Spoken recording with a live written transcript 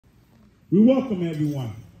We welcome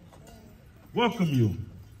everyone. Welcome you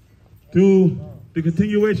to the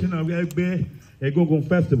continuation of Alagba Egungun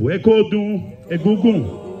Festival. Ekodun Egungun.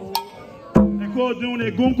 Ekodun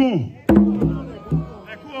Egungun.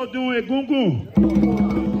 Ekodun Egungun.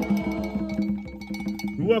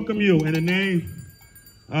 We welcome you in the name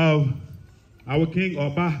of our King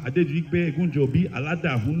Oba Adejigbe Egunjobi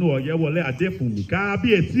Alada Huno Oyewole Adefunmi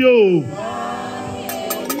Kábíyèsí o.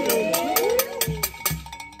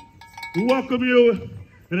 We welcome you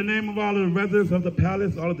in the name of all of the residents of the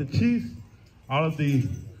palace, all of the chiefs, all of the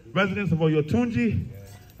residents of Oyotunji,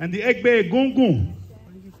 and the Alagba Egungun.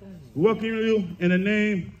 We welcome you in the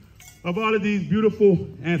name of all of these beautiful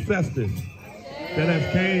ancestors that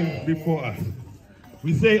have came before us.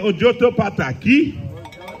 We say Ojoto Pataki.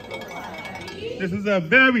 This is a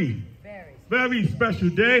very, very special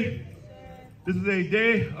day. This is a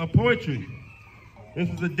day of poetry. This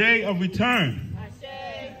is a day of return.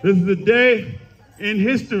 This is a day in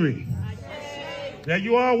history that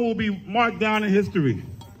you all will be marked down in history.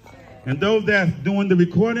 And those that's doing the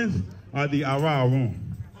recordings are the Ararum,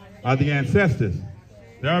 are the ancestors.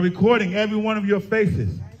 They are recording every one of your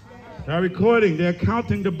faces. They are recording, they're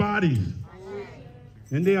counting the bodies.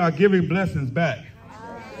 And they are giving blessings back.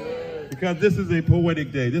 Because this is a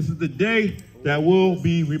poetic day. This is the day that will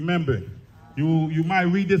be remembered. You might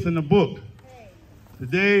read this in the book. The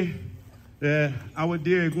day that our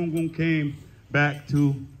dear Egungun came back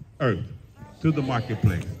to earth, to the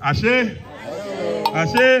marketplace. Ashe?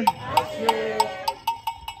 Ashe?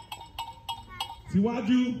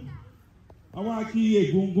 Síwájú, àwa kí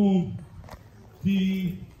Egungun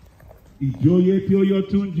ti ìjòyè ti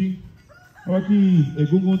Oyotunji. Àwa kí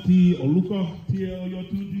Egungun ti Olùkọ́ ti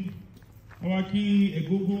Oyotunji. Àwa kí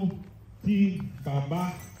Egungun ti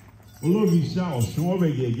Bàbá Olórìṣà Ọ̀ṣun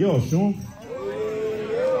Ọ̀rẹ̀yẹ̀yẹ̀ Ọ̀ṣun.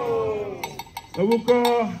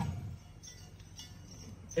 Orúkọ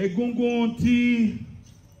Egungun ti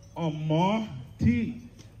ọmọ ti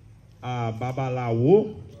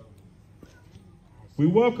Babalawo. We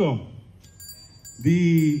welcome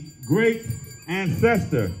the great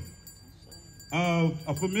ancestor of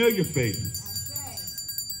a familiar face,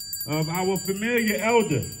 of our familiar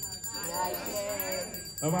elder,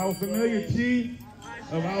 of our familiar chief,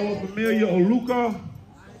 of our familiar Oluka,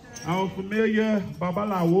 our familiar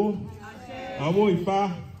Babalawo, our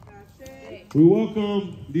Ifa. We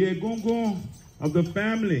welcome the Egungun of the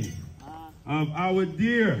family of our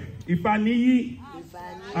dear Ifaniyi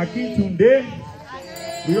Akintunde.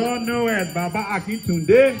 We all know as Baba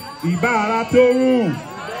Akintunde, Iba Alatorun.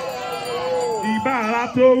 Iba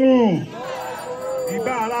Alatorun.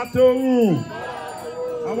 Iba Alatorun.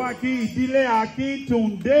 Àwa kí ìdílé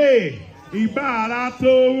Akintunde, Iba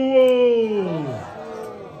Alatorun.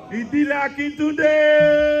 Ìdílé Akintunde,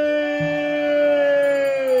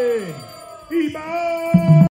 Iba o.